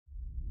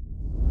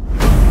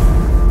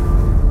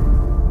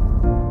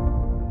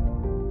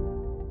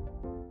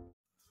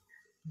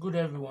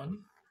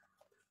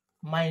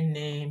My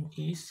name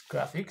is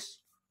Graphics.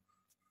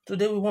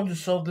 Today we want to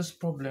solve this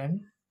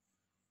problem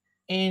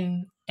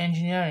in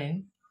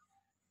engineering,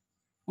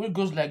 which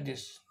goes like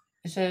this.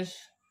 It says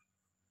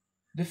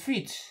the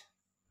feet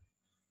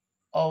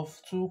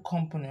of two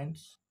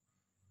components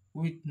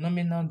with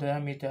nominal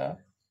diameter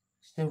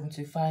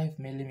 75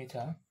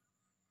 millimeter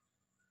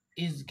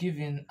is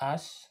given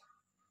as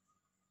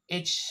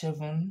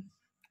H7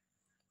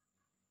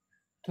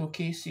 to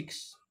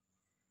K6.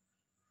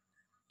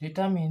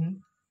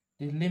 Determine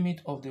the limit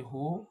of the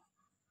hole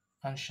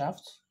and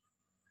shaft,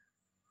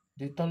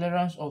 the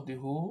tolerance of the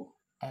hole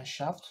and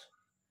shaft,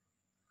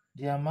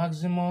 their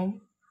maximum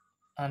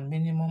and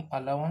minimum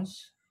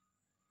allowance,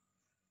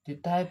 the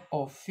type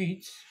of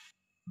fit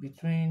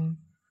between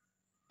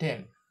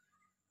them.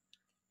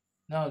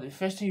 Now, the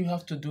first thing you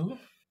have to do,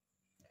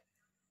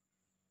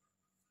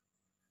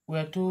 we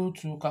are told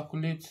to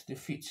calculate the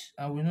fit,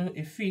 and we know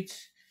a fit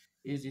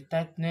is the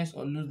tightness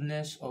or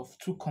looseness of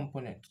two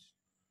components.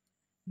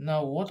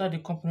 Now, what are the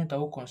components that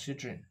we're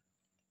considering?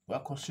 We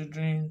are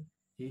considering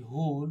a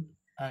hole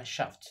and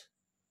shaft.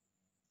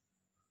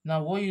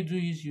 Now, what you do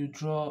is you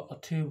draw a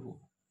table.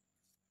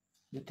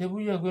 The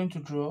table you are going to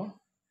draw,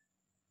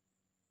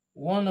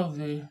 one of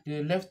the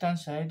left hand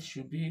side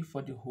should be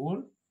for the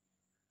hole,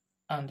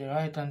 and the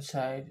right hand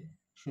side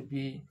should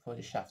be for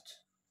the shaft.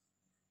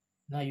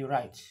 Now you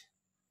write.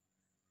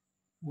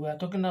 We are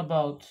talking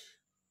about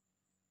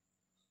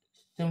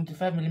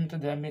 75 millimeter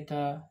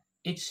diameter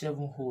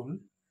H7 hole,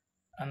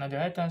 and on the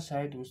right hand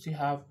side we still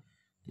have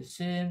the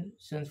same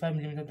 75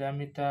 millimeter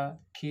diameter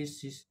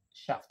K6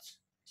 shaft.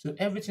 So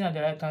everything at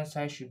the right hand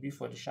side should be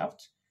for the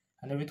shaft,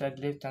 and everything at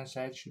the left hand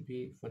side should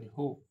be for the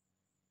hole.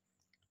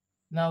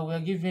 Now we are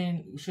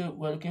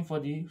looking for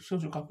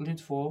to calculate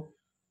for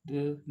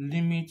the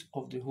limit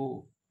of the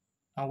hole,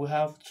 and we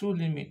have two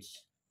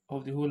limits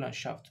of the hole and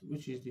shaft,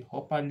 which is the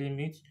upper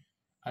limit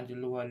and the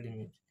lower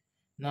limit.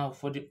 Now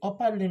for the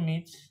upper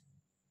limit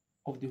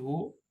of the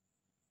hole,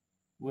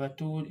 we are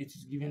told it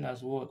is given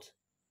as what?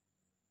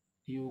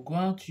 You go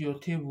out to your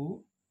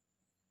table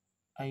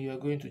and you are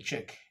going to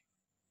check,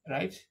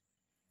 right?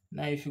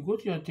 Now if you go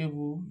to your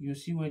table, you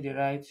see where they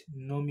write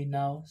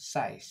nominal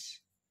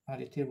size on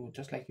the table,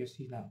 just like you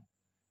see now.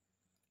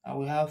 And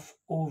we have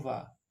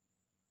over,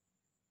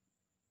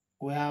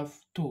 we have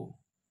toe.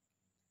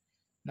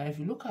 Now if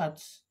you look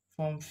at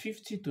from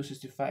 50 to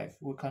 65,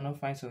 we cannot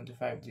find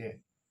 75 there.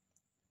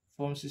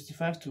 From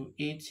 65 to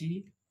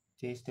 80,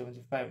 there is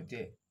 75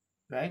 there,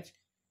 right?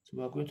 So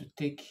we are going to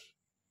take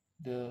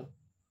the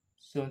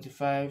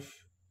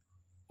 75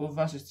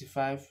 over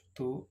 65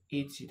 to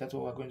 80. That's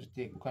what we're going to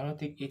take. We cannot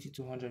take 80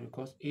 to 100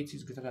 because 80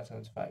 is greater than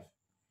 75.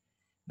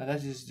 Now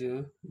that is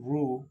the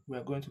rule we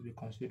are going to be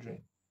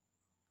considering,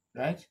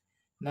 right?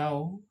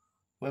 Now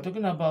we're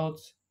talking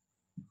about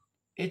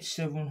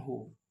H7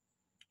 hole.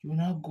 You will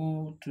now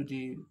go to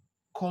the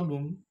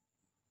column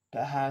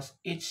that has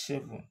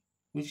H7,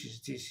 which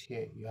is this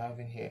here you have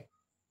in here,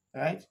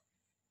 right?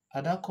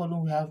 At that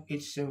column we have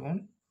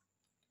H7.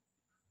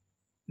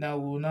 Now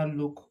we will now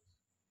look,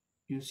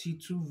 you see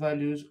two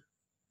values,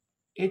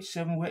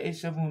 H7, where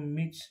H7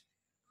 meets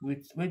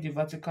with, where the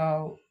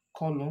vertical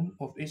column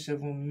of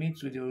H7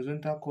 meets with the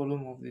horizontal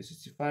column of the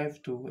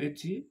 65 to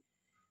 80,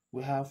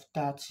 we have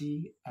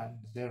 30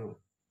 and 0,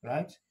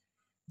 right?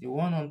 The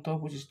one on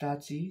top, which is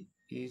 30,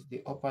 is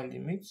the upper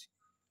limit,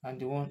 and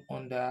the one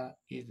under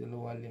is the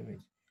lower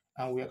limit.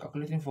 And we are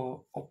calculating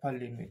for upper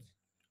limit.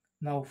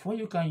 Now, before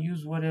you can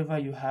use whatever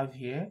you have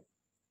here,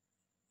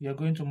 you are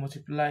going to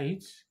multiply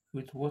it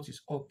with what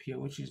is up here,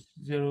 which is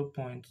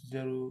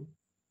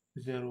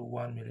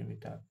 0.001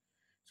 millimeter.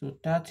 So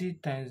 30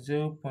 times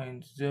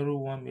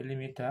 0.01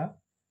 millimeter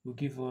will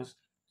give us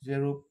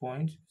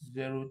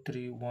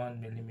 0.031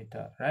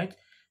 millimeter, right?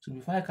 So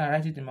before I can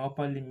write it in my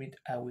upper limit,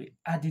 I will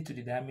add it to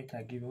the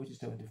diameter given, which is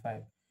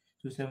 75.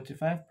 So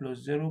 75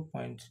 plus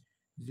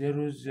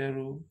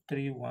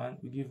 0.0031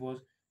 will give us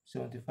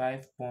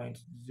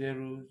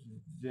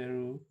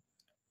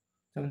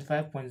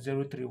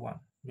 75.031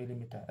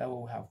 millimeter. That's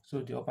what we have.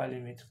 So the upper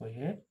limit for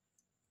here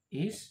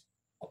is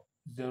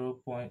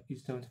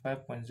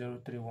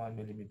 75.031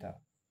 millimeter.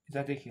 Is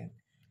that taken?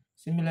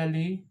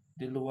 Similarly,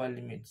 the lower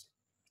limit.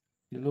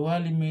 The lower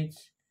limit,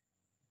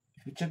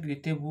 if you check the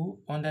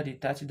table under the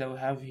 30 that we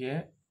have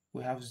here,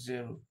 we have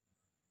 0.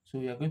 So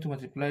we are going to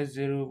multiply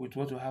 0 with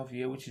what we have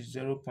here, which is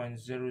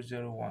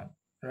 0.001,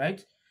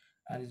 right?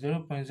 And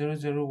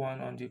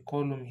 0.001 on the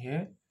column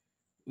here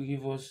will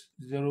give us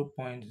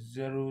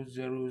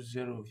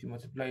 0.000 if you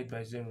multiply it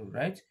by 0,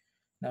 right?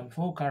 Now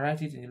before we can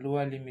write it in the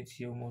lower limit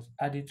here, we must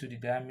add it to the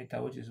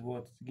diameter, which is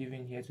what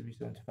given here to be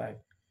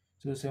 75.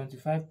 So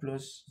 75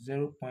 plus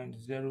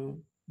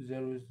 0.000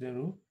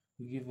 will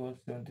give us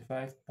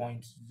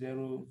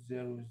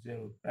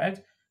 75.000,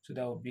 right? So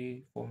that will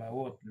be for my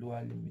what?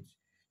 Lower limit.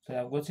 So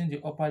I've gotten the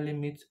upper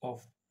limit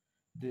of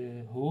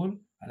the hole,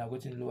 and I've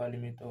gotten the lower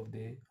limit of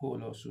the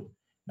hole also.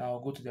 Now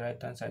I'll go to the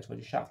right hand side for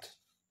the shaft.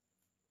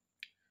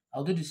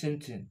 I'll do the same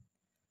thing.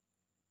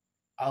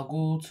 I'll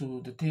go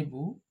to the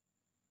table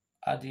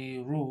at the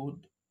row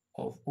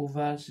of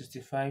over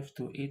 65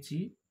 to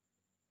 80,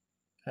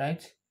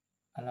 right?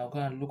 And I'll go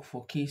and look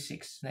for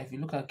K6. Now, if you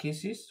look at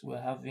K6,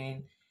 we're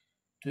having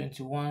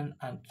 21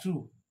 and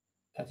 2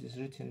 that is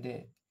written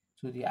there.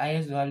 So the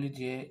highest value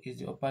there is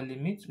the upper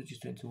limit, which is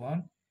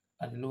 21,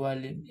 and the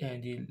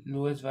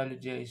lowest value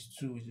there is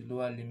 2, is the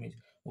lower limit.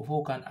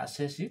 Before we can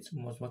access it,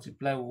 we must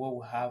multiply with what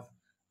we have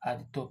at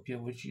the top here,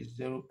 which is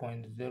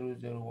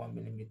 0.001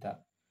 millimeter.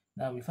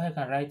 Now, before I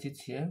can write it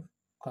here,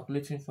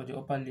 calculating for the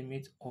upper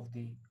limit of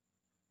the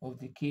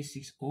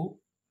K60,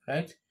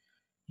 right?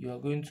 You are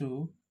going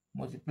to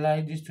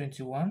multiply this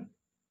 21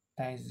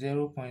 times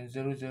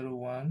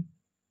 0.001,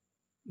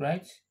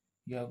 right?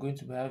 You are going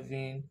to be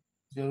having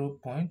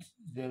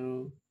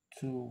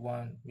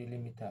 0.021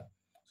 millimeter.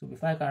 So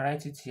before I can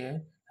write it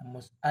here, I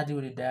must add it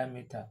with the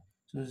diameter.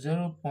 So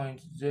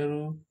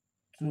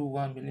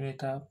 0.021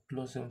 millimeter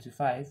plus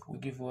 75 will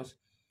give us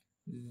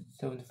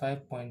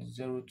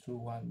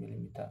 75.021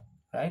 millimeter,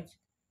 right?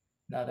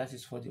 Now that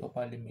is for the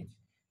upper limit.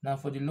 Now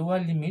for the lower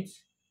limit,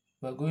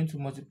 we are going to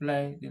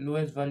multiply the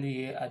lowest value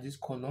here at this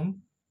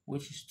column,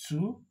 which is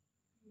 2,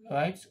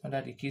 right,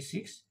 under the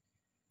K6.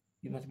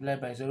 You multiply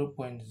by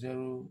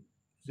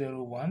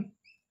 0.001,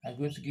 and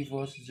going to give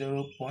us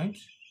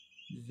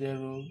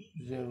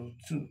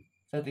 0.002.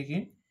 Start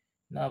again.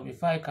 Now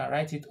before I can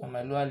write it on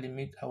my lower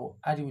limit, I will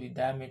add it with the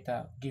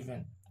diameter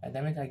given. The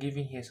diameter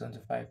given here is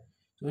 75.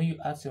 So when you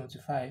add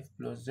 75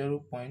 plus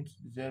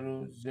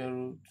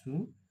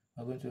 0.002,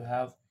 we're going to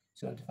have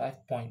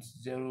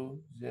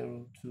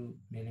 75.002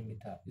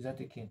 millimeter. Is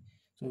that okay?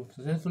 So we've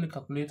successfully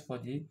calculate for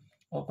the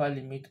upper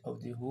limit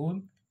of the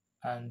hole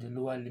and the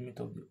lower limit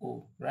of the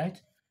hole,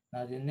 right?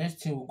 Now the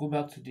next thing we'll go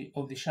back to the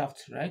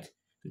shaft, right?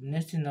 So the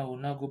next thing now we'll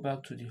now go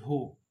back to the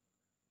hole,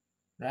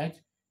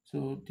 right?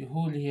 So the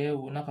hole here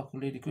will now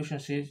calculate. The question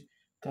says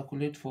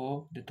calculate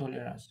for the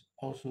tolerance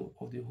also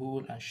of the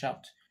hole and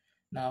shaft.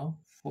 Now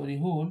for the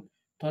hole,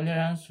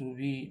 tolerance will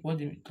be, what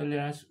the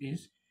tolerance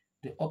is,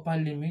 the upper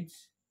limit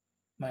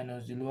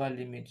minus the lower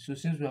limit. So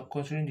since we are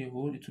considering the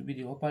hole, it will be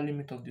the upper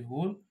limit of the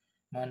hole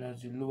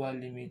minus the lower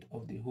limit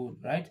of the hole,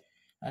 right?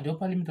 And the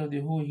upper limit of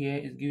the hole here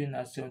is given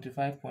as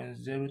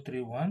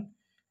 75.031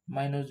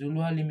 minus the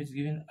lower limit is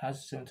given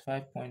as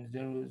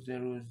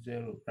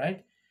 75.000,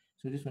 right?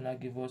 So this will now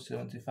give us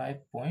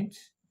 75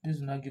 points. This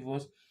will now give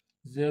us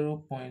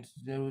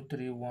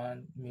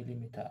 0.031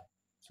 millimeter.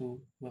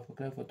 So we have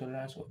calculated for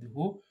tolerance of the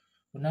hole.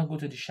 We'll now go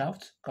to the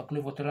shaft,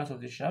 calculate for tolerance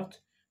of the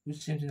shaft, which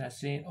is same thing as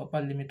saying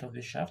upper limit of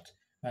the shaft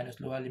minus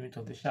lower limit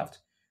of the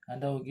shaft.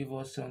 And that will give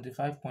us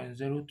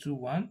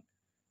 75.021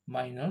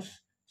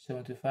 minus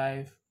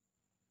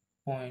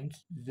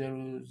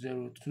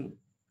 75.002.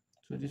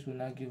 So this will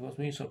now give us,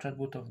 when you subtract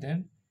both of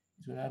them,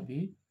 it will now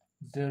be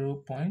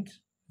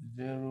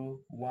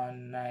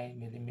 0.019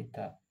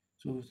 millimeter.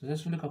 So we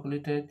successfully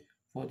calculated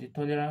for the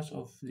tolerance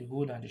of the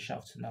hole and the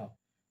shaft now.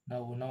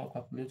 Now we'll now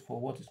calculate for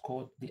what is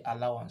called the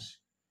allowance.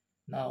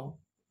 Now,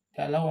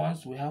 the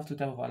allowance, we have two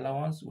types of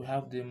allowance. We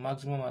have the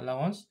maximum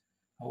allowance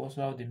and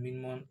also have the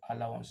minimum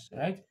allowance,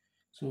 right?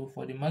 So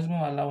for the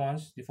maximum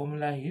allowance, the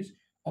formula is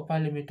upper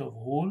limit of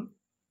hole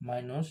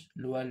minus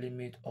lower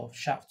limit of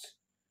shaft,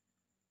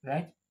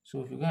 right?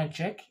 So if you go and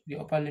check, the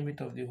upper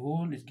limit of the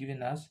hole is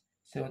given as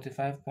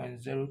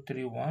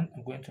 75.031.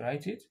 I'm going to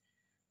write it,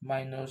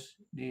 minus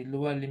the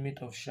lower limit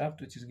of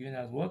shaft, which is given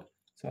as what?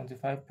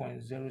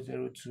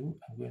 75.002.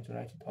 I'm going to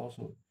write it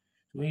also.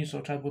 So when you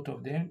subtract both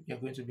of them, you're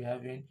going to be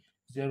having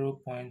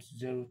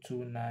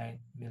 0.029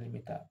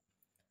 millimeter.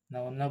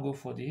 Now we'll now go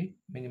for the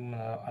minimum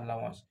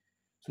allowance.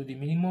 So the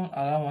minimum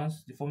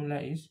allowance, the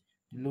formula is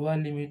the lower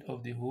limit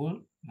of the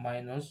hole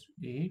minus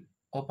the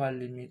upper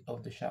limit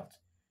of the shaft.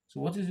 So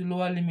what is the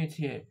lower limit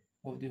here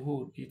of the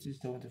hole? It is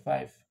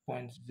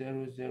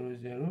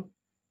 75.000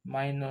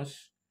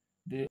 minus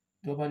the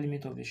upper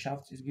limit of the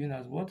shaft is given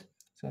as what?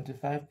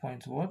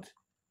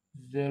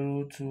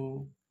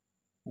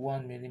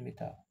 75.021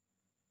 millimeter.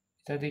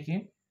 Is that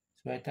taken?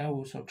 So by the time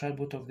we subtract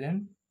both of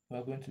them, we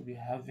are going to be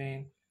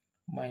having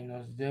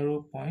minus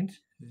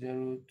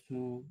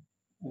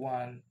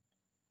 0.021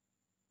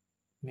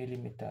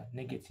 millimeter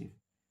negative.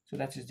 So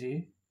that is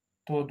the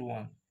third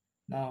one.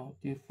 Now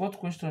the fourth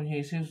question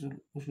here says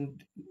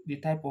the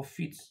type of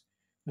fit.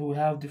 Now we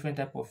have different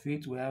type of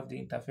fit. We have the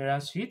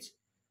interference fit,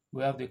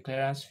 we have the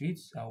clearance fit,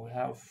 and we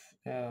have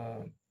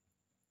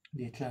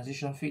the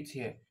transition fit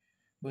here.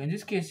 But in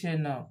this case here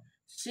now,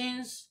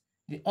 since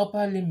the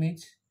upper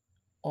limit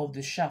of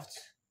the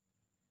shaft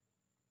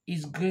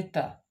is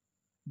greater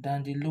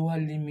than the lower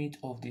limit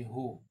of the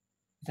hole,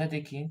 is that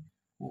taken?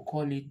 We'll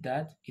call it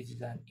that it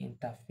is an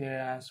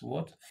interference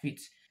what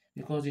fit,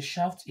 because the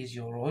shaft is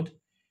your rod,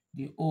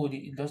 the hole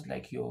is just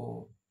like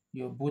your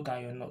bolt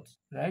and your nut,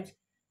 right?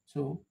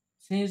 So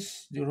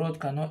since the rod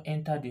cannot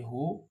enter the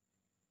hole,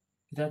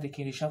 is that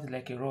taken? The shaft is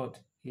like a rod,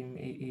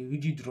 a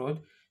rigid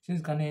rod.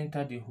 Since it cannot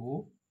enter the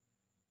hole,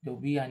 there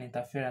will be an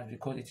interference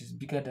because it is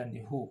bigger than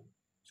the hole.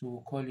 So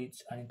we'll call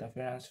it an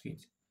interference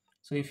fit.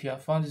 So if you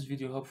have found this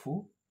video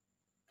helpful,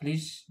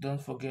 please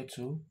don't forget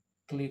to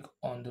click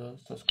on the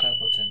subscribe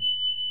button.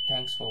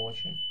 Thanks for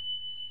watching.